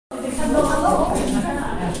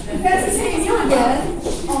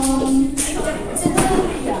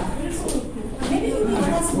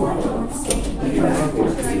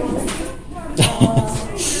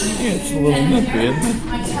Wat leuk weer.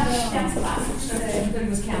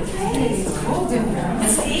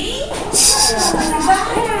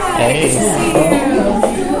 Hey.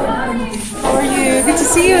 How are you? Good to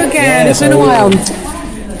see you again. Yes, It's been a how are while. you?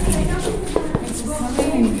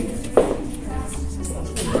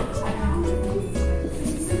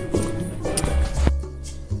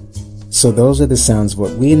 So those are the sounds of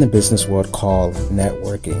what we in the business world call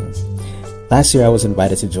networking. Last year I was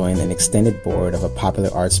invited to join an extended board of a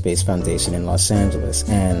popular art-based foundation in Los Angeles,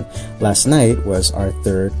 and last night was our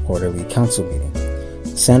third quarterly council meeting.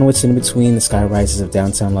 Sandwiched in between the skyrises of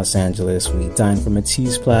downtown Los Angeles, we dined from a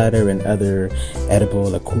cheese platter and other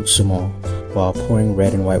edible accoutrements while pouring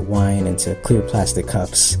red and white wine into clear plastic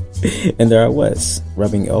cups. And there I was,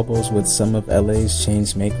 rubbing elbows with some of LA's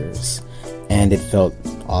change makers, and it felt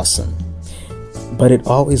awesome. But it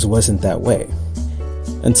always wasn't that way.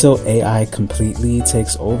 Until AI completely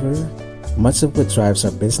takes over, much of what drives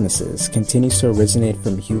our businesses continues to originate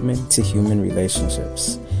from human to human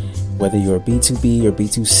relationships. Whether you're B2B or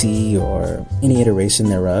B2C or any iteration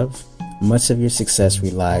thereof, much of your success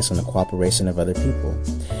relies on the cooperation of other people.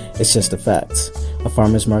 It's just a fact. A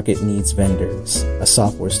farmer's market needs vendors. A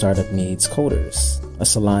software startup needs coders. A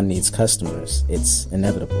salon needs customers. It's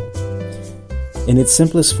inevitable. In its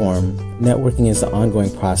simplest form, networking is the ongoing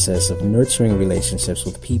process of nurturing relationships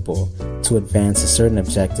with people to advance a certain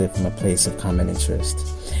objective from a place of common interest.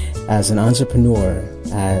 As an entrepreneur,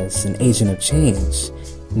 as an agent of change,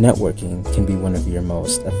 networking can be one of your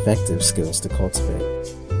most effective skills to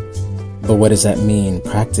cultivate. But what does that mean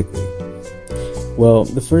practically? Well,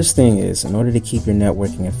 the first thing is, in order to keep your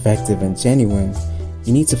networking effective and genuine,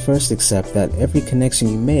 you need to first accept that every connection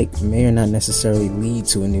you make may or not necessarily lead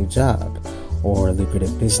to a new job, or a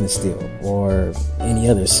lucrative business deal, or any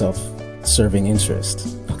other self-serving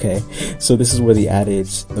interest, okay? So this is where the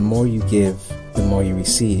adage, the more you give, the more you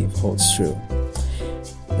receive, holds true.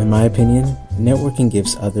 In my opinion, networking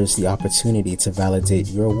gives others the opportunity to validate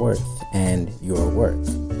your worth and your work.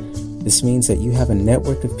 This means that you have a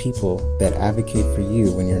network of people that advocate for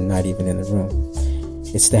you when you're not even in the room.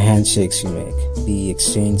 It's the handshakes you make, the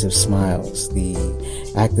exchange of smiles, the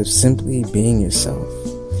act of simply being yourself,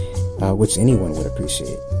 which anyone would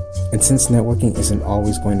appreciate. And since networking isn't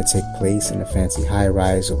always going to take place in a fancy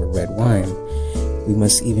high-rise over red wine, we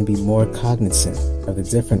must even be more cognizant of the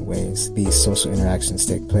different ways these social interactions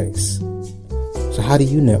take place. So how do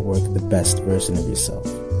you network the best version of yourself?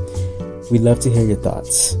 We'd love to hear your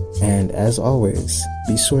thoughts. And as always,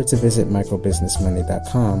 be sure to visit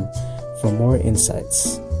microbusinessmonday.com for more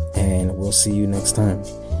insights. And we'll see you next time.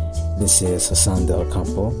 This is Hassan Del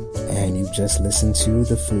Campo, and you've just listened to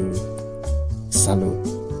The Food.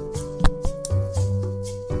 Salud.